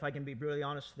 And if I can be brutally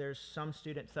honest, there's some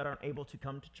students that aren't able to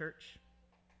come to church,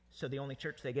 so the only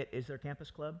church they get is their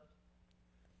campus club.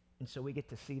 And so we get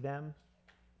to see them,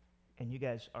 and you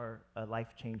guys are a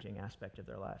life-changing aspect of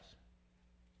their lives.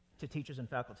 To teachers and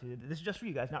faculty, this is just for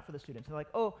you guys, not for the students. They're like,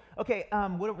 oh, okay,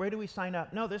 where do we sign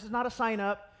up? No, this is not a sign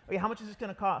up. Okay, how much is this going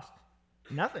to cost?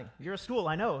 Nothing. You're a school,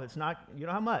 I know. It's not, you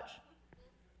don't have much.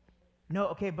 No,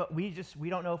 okay, but we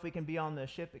don't know if we can be on the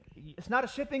shipping. It's not a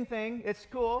shipping thing. It's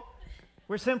cool.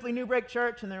 We're simply New Break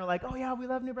Church, and they're like, oh yeah, we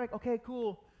love New Break. Okay,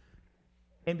 cool.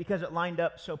 And because it lined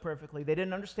up so perfectly, they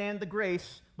didn't understand the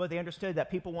grace, but they understood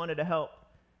that people wanted to help.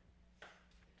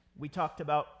 We talked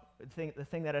about the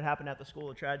thing that had happened at the school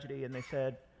of tragedy, and they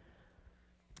said,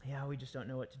 yeah, we just don't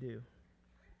know what to do.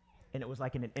 And it was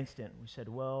like in an instant. We said,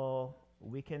 well,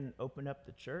 we can open up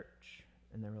the church.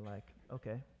 And they were like,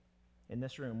 okay. And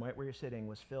this room, right where you're sitting,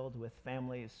 was filled with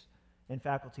families and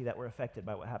faculty that were affected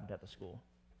by what happened at the school.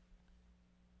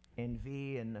 And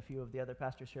V and a few of the other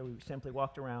pastors here, we simply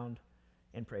walked around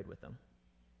and prayed with them.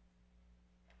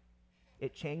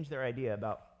 It changed their idea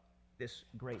about this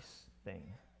grace thing.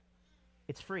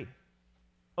 It's free.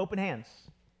 Open hands.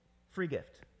 Free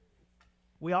gift.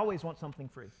 We always want something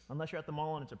free, unless you're at the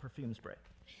mall and it's a perfume spray.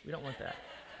 We don't want that.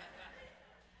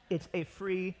 It's a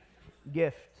free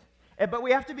gift. But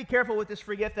we have to be careful with this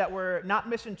free gift that we're not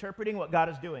misinterpreting what God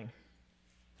is doing.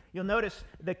 You'll notice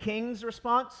the king's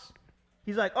response.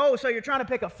 He's like, oh, so you're trying to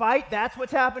pick a fight? That's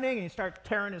what's happening? And you start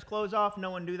tearing his clothes off. No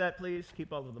one do that, please.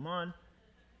 Keep all of them on.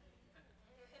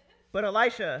 But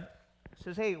Elisha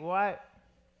says, hey, why?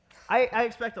 I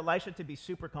expect Elisha to be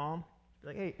super calm. Be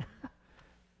like, hey,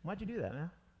 why'd you do that,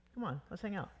 man? Come on, let's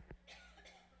hang out.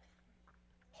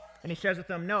 And he shares with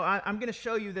them, no, I'm going to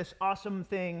show you this awesome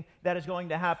thing that is going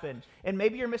to happen. And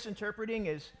maybe your misinterpreting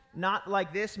is not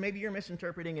like this. Maybe your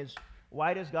misinterpreting is,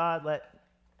 why does God let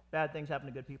bad things happen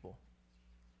to good people?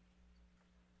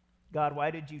 God,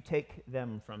 why did you take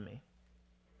them from me?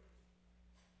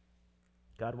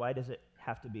 God, why does it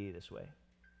have to be this way?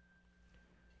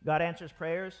 God answers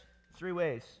prayers 3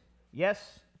 ways.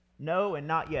 Yes, no, and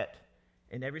not yet.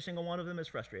 And every single one of them is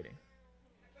frustrating.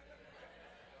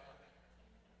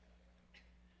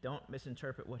 Don't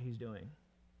misinterpret what he's doing.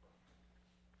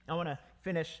 I want to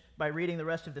finish by reading the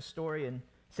rest of the story in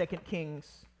 2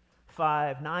 Kings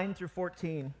 5, 9 through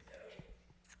 14.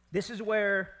 This is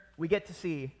where we get to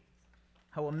see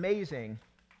how amazing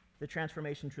the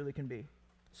transformation truly can be.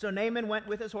 So Naaman went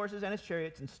with his horses and his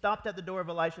chariots and stopped at the door of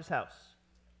Elisha's house.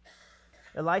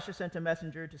 Elisha sent a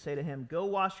messenger to say to him, go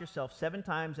wash yourself 7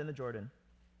 times in the Jordan,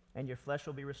 and your flesh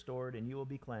will be restored, and you will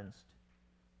be cleansed.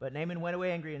 But Naaman went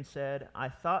away angry and said, I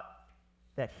thought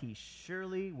that he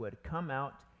surely would come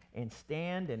out and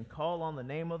stand and call on the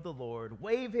name of the Lord,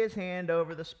 wave his hand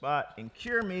over the spot, and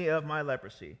cure me of my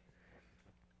leprosy.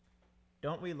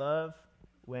 Don't we love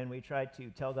when we try to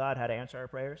tell God how to answer our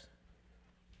prayers?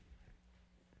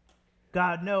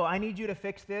 God, no, I need you to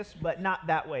fix this, but not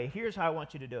that way. Here's how I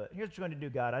want you to do it. Here's what you're going to do,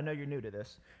 God. I know you're new to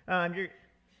this.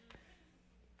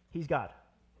 He's God.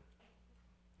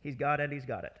 He's God, and he's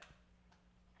got it.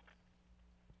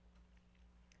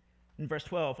 In verse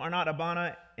 12, are not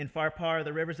Abana and Pharpar,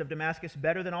 the rivers of Damascus,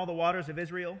 better than all the waters of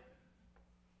Israel?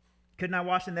 Couldn't I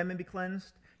wash in them and be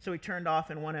cleansed? So he turned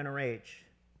off and went in a rage.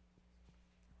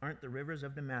 Aren't the rivers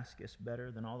of Damascus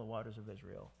better than all the waters of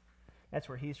Israel? That's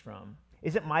where he's from.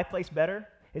 Isn't my place better?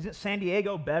 Isn't San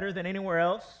Diego better than anywhere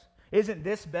else? Isn't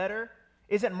this better?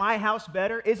 Isn't my house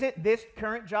better? Isn't this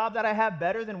current job that I have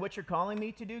better than what you're calling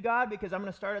me to do, God? Because I'm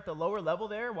going to start at the lower level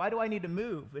there? Why do I need to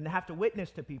move and have to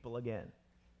witness to people again?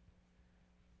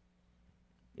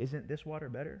 Isn't this water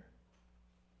better?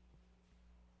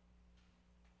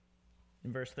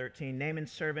 In verse 13,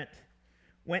 Naaman's servant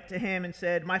went to him and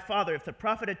said, my father, if the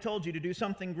prophet had told you to do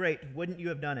something great, wouldn't you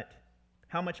have done it?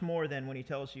 How much more then when he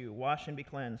tells you, wash and be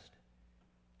cleansed?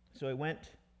 So he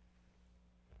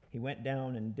went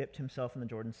down and dipped himself in the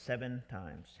Jordan 7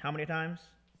 times. How many times?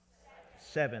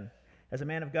 7. As a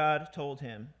man of God told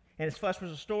him. And his flesh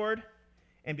was restored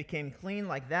and became clean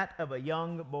like that of a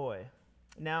young boy.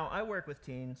 Now, I work with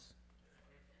teens.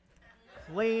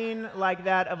 Clean like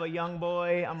that of a young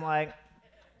boy. I'm like,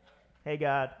 hey,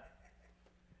 God,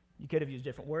 you could have used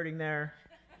different wording there.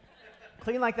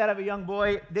 Clean like that of a young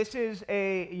boy. This is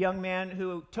a young man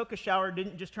who took a shower,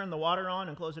 didn't just turn the water on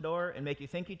and close the door and make you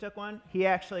think he took one. He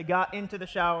actually got into the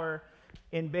shower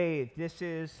and bathed.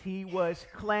 He was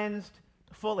cleansed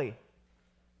fully.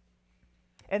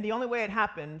 And the only way it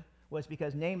happened was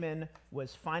because Naaman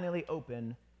was finally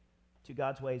open to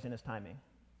God's ways and his timing.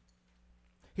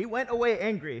 He went away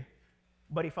angry,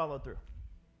 but he followed through.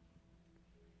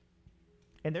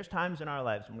 And there's times in our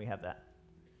lives when we have that.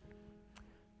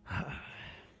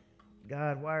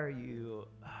 God, why are you...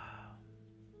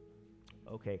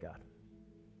 Okay, God.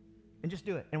 And just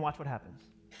do it and watch what happens.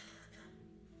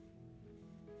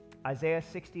 Isaiah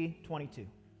 60:22.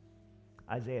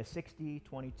 Isaiah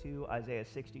 60:22. Isaiah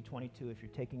 60:22. If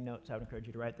you're taking notes, I would encourage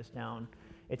you to write this down.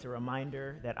 It's a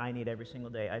reminder that I need every single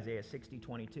day. Isaiah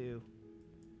 60:22.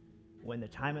 When the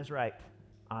time is right,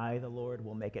 I, the Lord,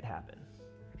 will make it happen.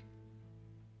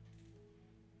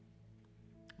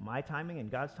 My timing and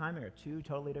God's timing are two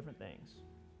totally different things.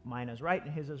 Mine is right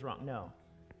and his is wrong. No.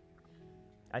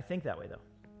 I think that way, though.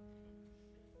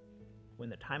 When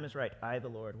the time is right, I, the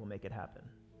Lord, will make it happen.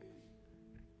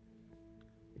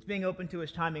 It's being open to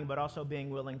his timing, but also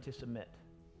being willing to submit.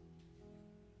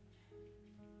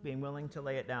 Being willing to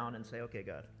lay it down and say, okay,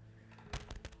 God,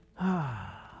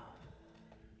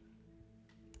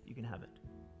 you can have it.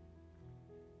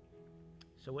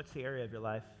 So what's the area of your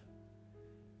life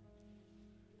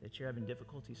that you're having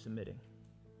difficulty submitting?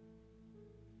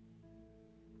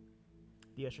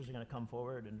 The ushers are going to come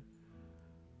forward and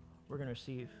we're going to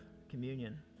receive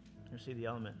communion, receive the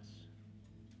elements.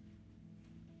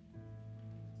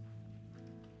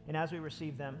 And as we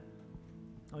receive them,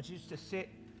 I want you just to sit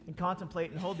and contemplate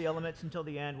and hold the elements until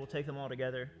the end. We'll take them all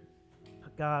together.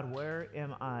 God, where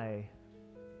am I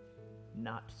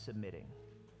not submitting?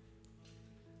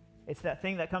 It's that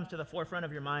thing that comes to the forefront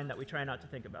of your mind that we try not to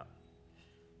think about.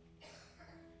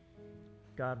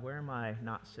 God, where am I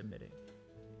not submitting?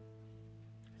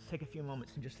 Let's take a few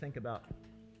moments and just think about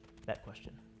that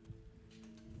question.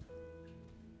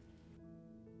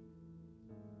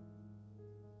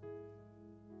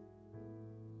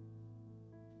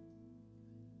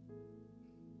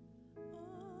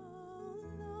 Oh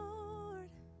Lord,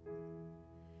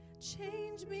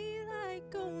 change me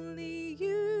like only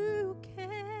you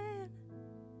can.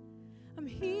 I'm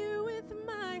here with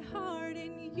my heart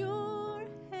in your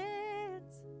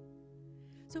hands.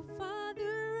 So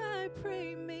Father, I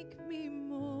pray, make me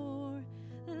more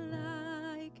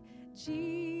like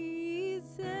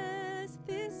Jesus.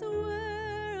 This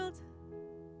world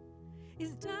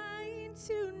is dying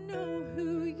to know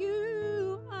who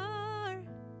you are.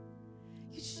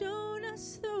 You've shown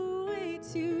us the way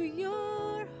to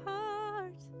your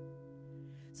heart.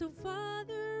 So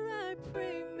Father, I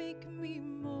pray, make me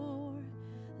more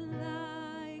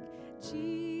like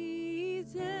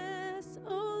Jesus.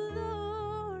 Oh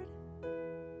Lord,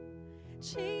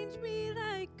 change me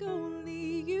like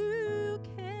only you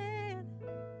can.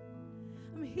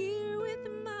 I'm here with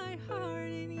my heart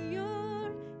in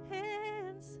your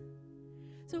hands.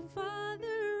 So Father,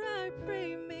 I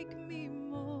pray, make me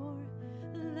more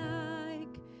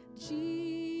like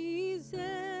Jesus.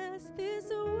 This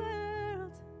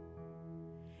world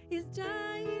is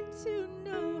dying to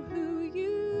know who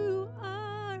you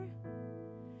are.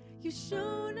 You've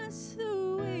shown us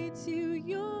the way to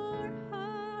your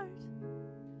heart.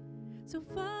 So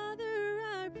Father,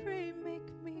 I pray, make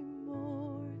me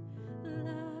more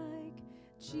like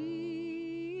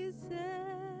Jesus.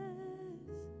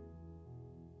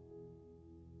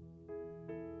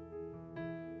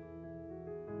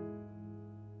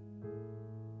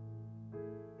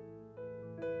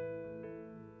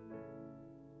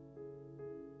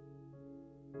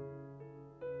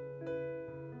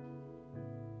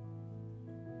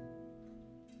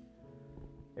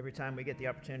 every time we get the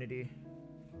opportunity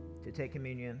to take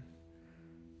communion,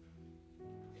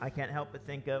 I can't help but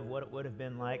think of what it would have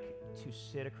been like to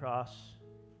sit across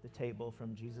the table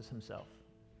from Jesus himself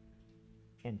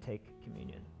and take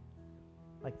communion,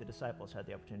 like the disciples had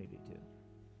the opportunity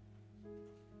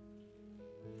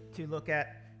to look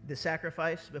at the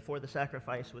sacrifice before the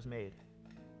sacrifice was made,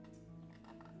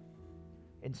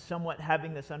 and somewhat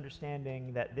having this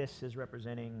understanding that this is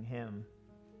representing him.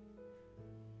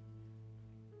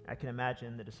 I can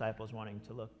imagine the disciples wanting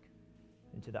to look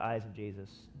into the eyes of Jesus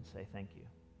and say thank you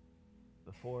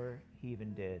before he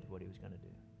even did what he was going to do.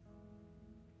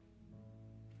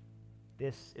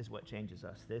 This is what changes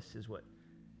us. This is what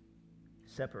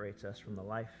separates us from the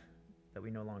life that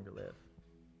we no longer live.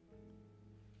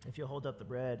 If you'll hold up the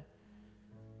bread,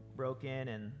 broken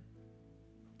in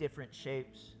different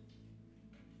shapes,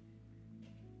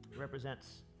 it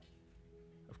represents,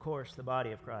 of course, the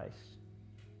body of Christ.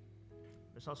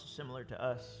 But it's also similar to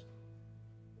us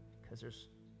because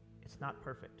it's not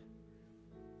perfect.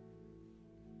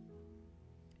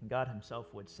 And God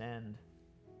himself would send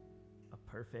a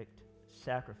perfect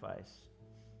sacrifice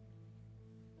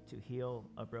to heal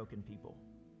a broken people.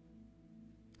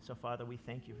 So, Father, we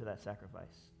thank you for that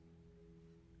sacrifice.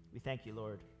 We thank you,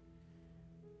 Lord,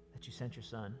 that you sent your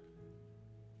Son,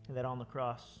 and that on the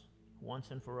cross,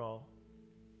 once and for all,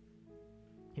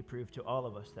 he proved to all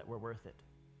of us that we're worth it,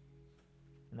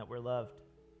 and that we're loved,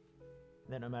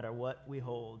 and that no matter what we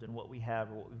hold and what we have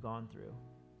or what we've gone through,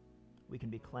 we can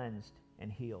be cleansed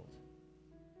and healed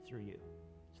through you.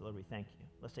 So, Lord, we thank you.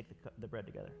 Let's take the bread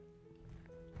together.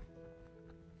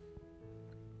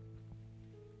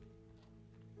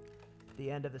 At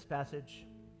the end of this passage,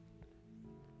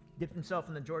 dipped himself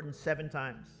in the Jordan 7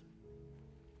 times.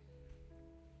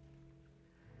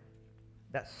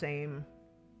 That same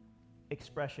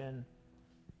expression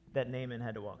that Naaman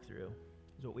had to walk through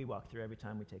is what we walk through every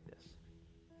time we take this.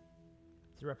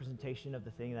 It's a representation of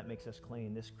the thing that makes us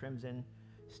clean. This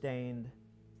crimson-stained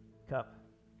cup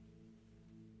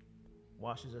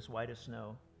washes us white as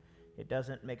snow. It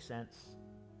doesn't make sense,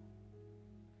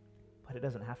 but it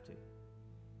doesn't have to.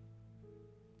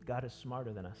 God is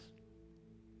smarter than us.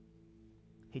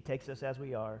 He takes us as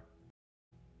we are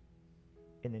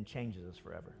and then changes us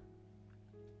forever.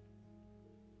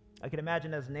 I can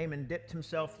imagine as Naaman dipped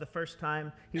himself the first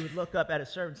time, he would look up at his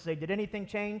servants and say, did anything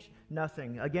change?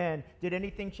 Nothing. Again. Did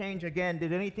anything change? Again.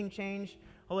 Did anything change?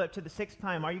 Hold up to the 6th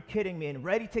time. Are you kidding me? And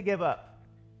ready to give up.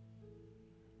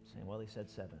 Saying, well, he said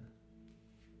 7.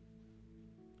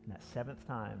 And that 7th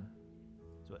time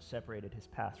is what separated his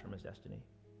past from his destiny.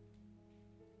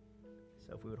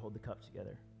 So if we would hold the cup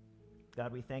together.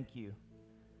 God, we thank you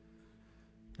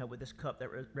with this cup that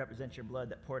represents your blood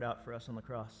that poured out for us on the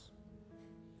cross.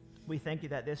 We thank you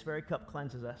that this very cup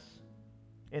cleanses us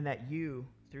and that you,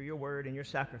 through your word and your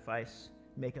sacrifice,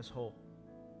 make us whole.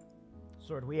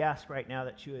 So Lord, we ask right now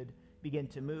that you would begin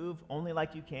to move only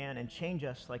like you can and change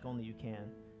us like only you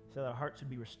can so that our hearts would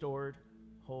be restored,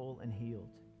 whole, and healed.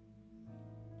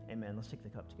 Amen. Let's take the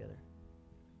cup together.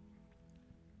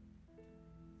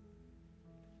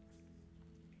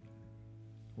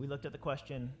 We looked at the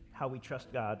question, how we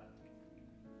trust God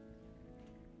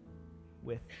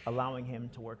with allowing him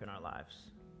to work in our lives.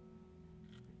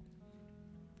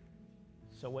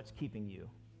 So what's keeping you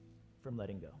from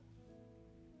letting go?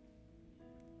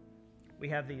 We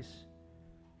have these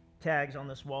tags on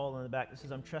this wall in the back that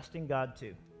says, I'm trusting God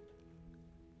too.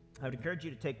 I would encourage you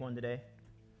to take one today.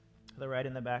 They're right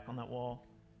in the back on that wall.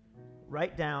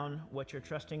 Write down what you're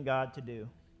trusting God to do,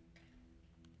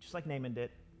 just like Naaman did,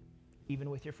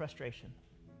 even with your frustration.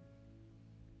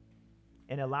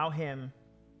 And allow him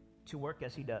to work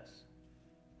as he does.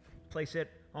 Place it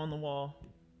on the wall.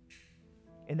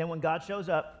 And then when God shows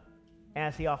up,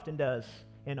 as he often does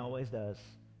and always does,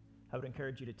 I would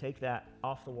encourage you to take that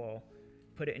off the wall,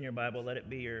 put it in your Bible, let it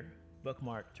be your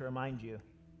bookmark to remind you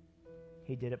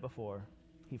he did it before.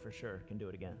 He for sure can do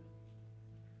it again.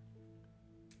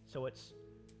 So it's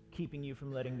keeping you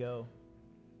from letting go.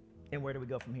 And where do we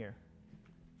go from here?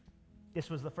 This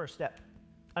was the first step.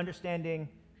 Understanding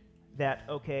that,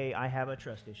 okay, I have a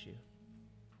trust issue.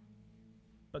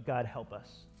 But God, help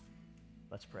us.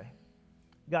 Let's pray.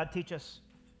 God, teach us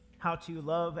how to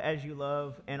love as you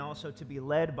love and also to be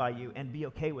led by you and be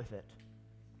okay with it.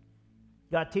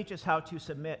 God, teach us how to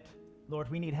submit. Lord,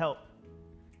 we need help.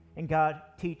 And God,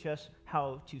 teach us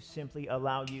how to simply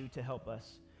allow you to help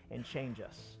us and change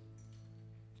us.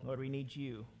 Lord, we need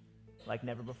you like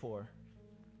never before.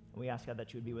 And we ask, God,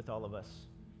 that you would be with all of us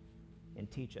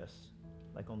and teach us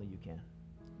like only you can.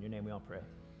 In your name we all pray.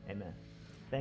 Amen.